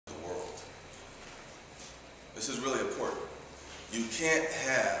this is really important. You can't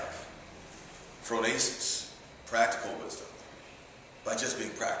have phronesis, practical wisdom, by just being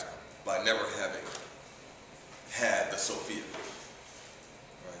practical, by never having had the Sophia.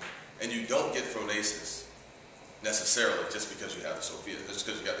 Right? And you don't get phronesis necessarily just because you have the Sophia, just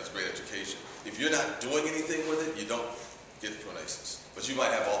because you got this great education. If you're not doing anything with it, you don't get phronesis. But you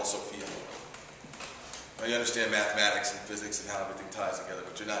might have all the Sophia. Now, you understand mathematics and physics and how everything ties together,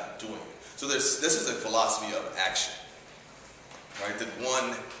 but you're not doing it. So this is a philosophy of action, right? That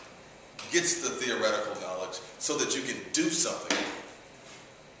one gets the theoretical knowledge so that you can do something.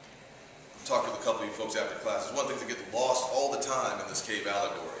 I'm talking with a couple of you folks after class. There's one thing to get lost all the time in this cave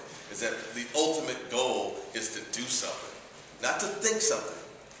allegory, is that the ultimate goal is to do something. Not to think something,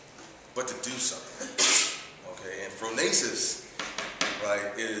 but to do something. Okay, and phronesis,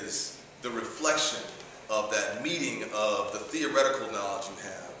 right, is the reflection of that meeting of the theoretical knowledge you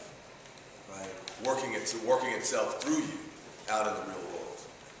have, right, working itself through you out in the real world,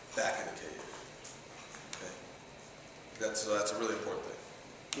 back in the cave. Okay, that's a really important thing.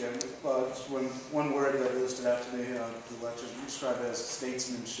 Yeah, just one word that really stood out to me in the lecture, you described it as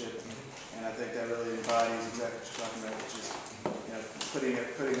statesmanship, and I think that really embodies exactly what you're talking about, which is, you know, putting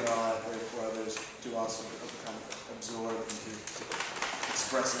it all out there for others to also kind of absorb and to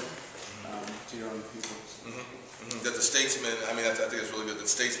express it to your own people. That the statesman, I mean, I think it's really good.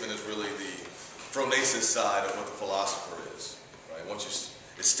 That statesman is really the phronesis side of what the philosopher is, right? It's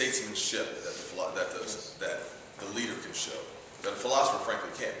statesmanship that the leader can show. That a philosopher,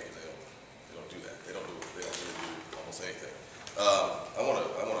 frankly, can't, because they don't do that. They don't really do almost anything. I want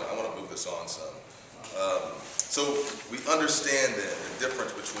to move this on some. So we understand then the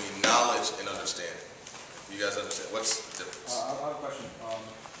difference between knowledge and understanding. You guys understand? What's the difference? I have a question.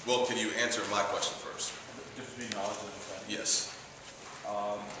 Well, can you answer my question first? The difference between knowledge and understanding? Yes.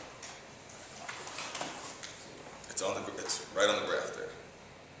 It's right on the graph there.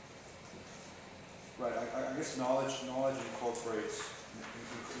 Right. I guess knowledge incorporates the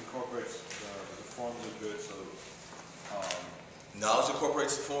forms of good. So knowledge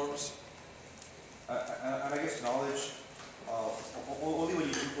incorporates the forms. And I guess knowledge only when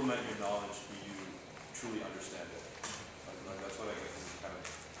you implement your knowledge do you truly understand it. Like that's what I guess is kind of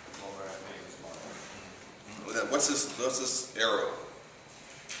what we're making this model. What's this arrow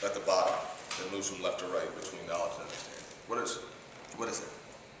at the bottom that moves from left to right between knowledge and understanding? What is it?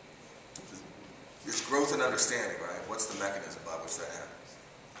 It's growth and understanding, right? What's the mechanism by which that happens?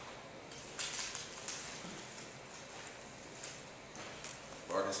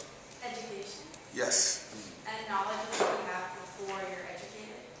 Vargas? Education. Yes. And knowledge is what you have before you're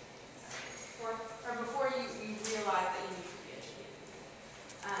educated. Or before you realize that you need to be educated.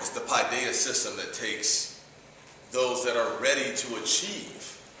 It's the paideia system that takes those that are ready to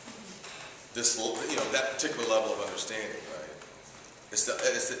achieve this, that particular level of understanding, right? It's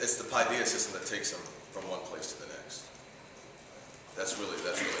the paideia system that takes them from one place to the next. That's really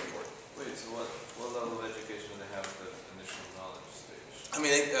important. Wait, so what level of education do they have at the initial knowledge stage? I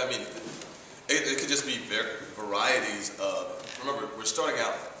mean, it could just be varieties of. Remember, we're starting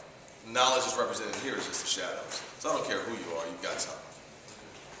out. Knowledge is represented here as just the shadows. So I don't care who you are, you've got something.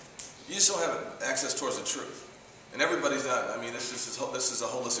 You just don't have access towards the truth, and everybody's not. I mean, this is a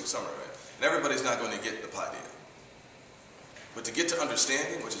holistic summary, right? And everybody's not going to get the paideia. But to get to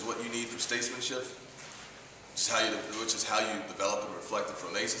understanding, which is what you need for statesmanship, which is how you develop and reflect the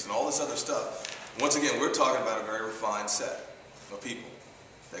phronesis and all this other stuff. Once again, we're talking about a very refined set of people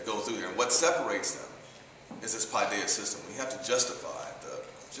that go through here. And what separates them is this paideia system. We have to justify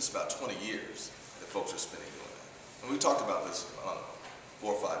just about 20 years that folks are spending doing that. And we talked about this, I don't know,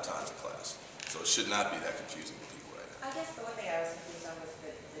 4 or 5 times in class. So it should not be that confusing to people right now. I guess the one thing I was confused on was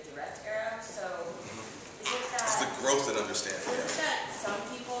the direct arrow. So is it that... It's the growth and understanding. So is it that some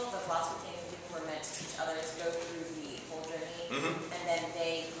people, the philosophy team people were meant to teach others to go through the whole journey, and then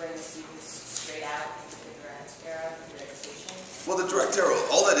they bring the students straight out into the direct arrow through education? Well, the direct arrow,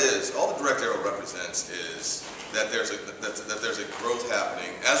 all the direct arrow represents is that there's a growth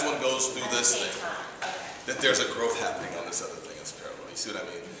happening as one goes through this thing. That there's a growth happening on this other thing that's parallel. You see what I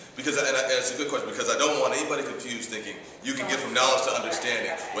mean? Because and it's a good question, because I don't want anybody confused thinking you can get from knowledge to understanding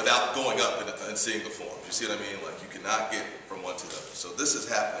without going up and seeing the forms. You see what I mean? Like you cannot get from one to the other. So this is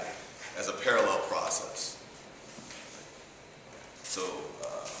happening as a parallel process. So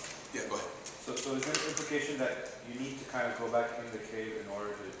yeah, go ahead. So is there an implication that you need to kind of go back in the cave in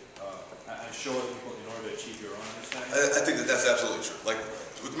order to and show other people in order to achieve your own understanding? I think that's absolutely true. Like,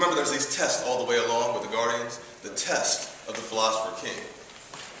 remember, there's these tests all the way along with the guardians. The test of the philosopher king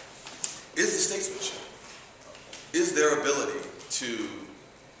is the statesmanship. Is their ability to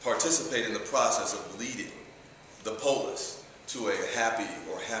participate in the process of leading the polis to a happy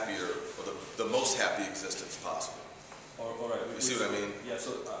or happier, or the most happy existence possible. All right. You see what I mean? Yeah,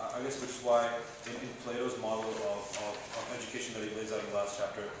 so I guess which is why in Plato's model of education that he lays out in the last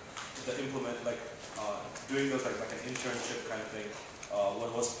chapter, to implement doing those like an internship kind of thing,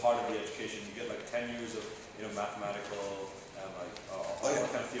 what was part of the education. You get like 10 years of mathematical and all that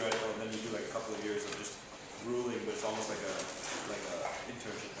kind of theoretical, and then you do like a couple of years of just ruling, but it's almost like a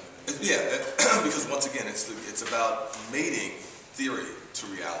internship kind of thing. Yeah, because once again, it's about mating theory to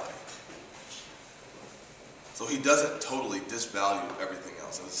reality. So he doesn't totally disvalue everything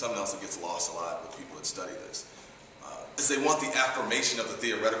else, and it's something else that gets lost a lot with people that study this. Is they want the affirmation of the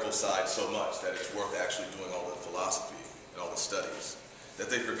theoretical side so much that it's worth actually doing all the philosophy and all the studies, that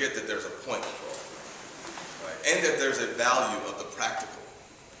they forget that there's a point for all, right? And that there's a value of the practical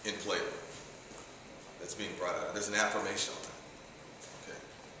in Plato that's being brought out. There's an affirmation on that. Okay,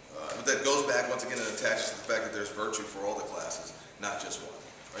 but that goes back once again and attaches to the fact that there's virtue for all the classes, not just one.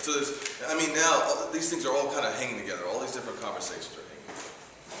 Right? So now these things are all kind of hanging together. All these different conversations are hanging together.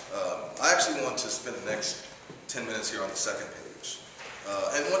 I actually want to spend the next 10 minutes here on the second page.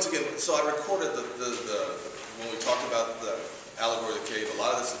 And once again, so I recorded when we talked about the allegory of the cave, a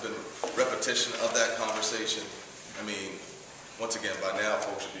lot of this has been repetition of that conversation. I mean, once again, by now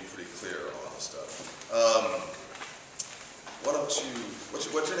folks should be pretty clear on this stuff. What's your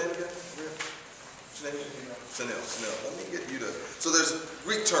name again? What's your name? Sunil. Let me get you to, so there's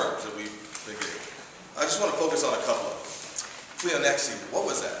Greek terms that we've been getting. I just want to focus on a couple of them. Pleonexia, what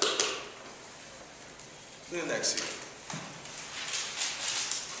was that? Pleonexia.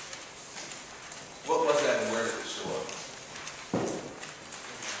 What was that and where did it show up?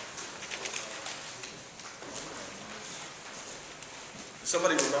 Does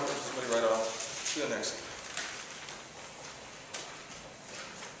somebody remember? Somebody write off? Pleonexia.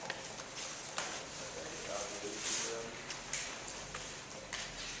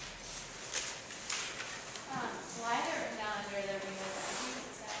 Why are they written down under the ring of Gyges?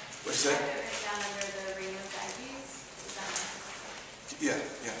 Is that? What'd you say? Why are they written down under the ring of Gyges? Is that right? Yeah.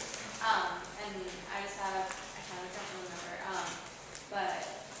 And I kind of don't remember, but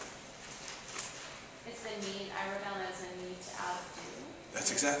it's the need, I wrote down as a need to outdo.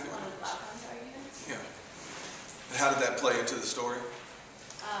 That's exactly what One it of is. Glaucon's arguments. Yeah. And how did that play into the story?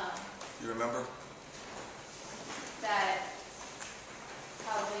 You remember? That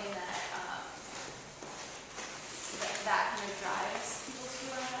probably that kind of drives people to do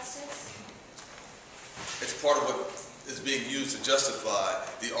injustice. It's part of what is being used to justify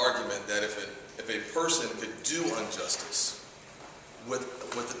the argument that if a person could do injustice with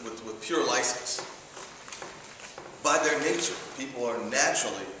pure license, by their nature, people are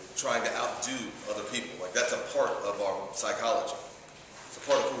naturally trying to outdo other people. Like that's a part of our psychology. It's a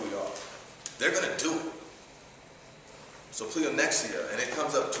part of who we are. They're going to do it. So pleonexia, and it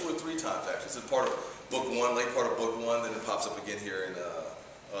comes up 2 or 3 times actually. It's a part of book 1, late part of book 1, then it pops up again here in the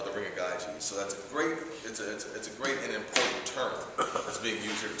Ring of Gyges. So that's a great, it's a great and important term that's being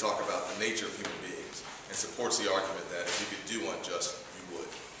used here to talk about the nature of human beings, and supports the argument that if you could do unjust, you would.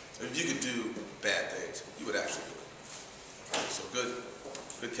 If you could do bad things, you would actually do it. So good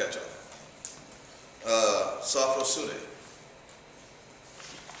catch on that. Sophrosune.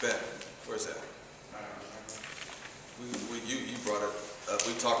 Ben, where's that? You brought it up.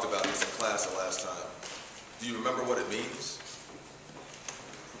 We talked about this in class the last time. Do you remember what it means?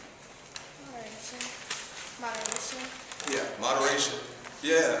 Moderation. Yeah, moderation.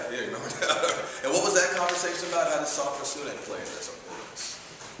 Yeah, you remember that. And what was that conversation about? How does Sophrosune play in this?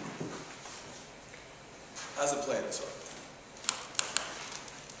 How's it play in this?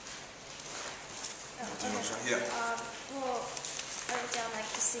 Yeah. Well, I wrote down like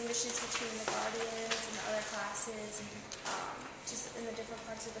distinguishes between the guardians and the other classes, just in the different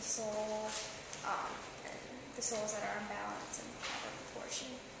parts of the soul, and the souls that are unbalanced and out of proportion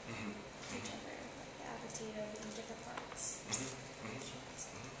to each other, like the appetite in different parts.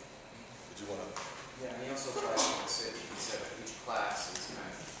 Did you want to? Yeah, and he also said that each class is kind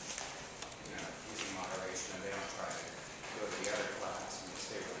of, using moderation, and they don't try to go to the other class and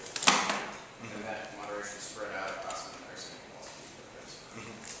stay with it. And that moderation is spread out across the entire philosophy.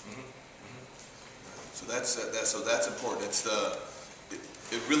 So that's important.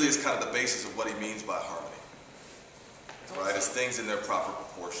 It really is kind of the basis of what he means by harmony, right? It's things in their proper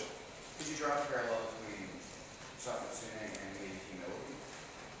proportion. Did you draw a parallel between Sophrosune and humility?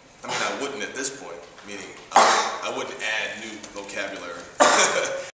 I mean, I wouldn't at this point, meaning I wouldn't add new vocabulary.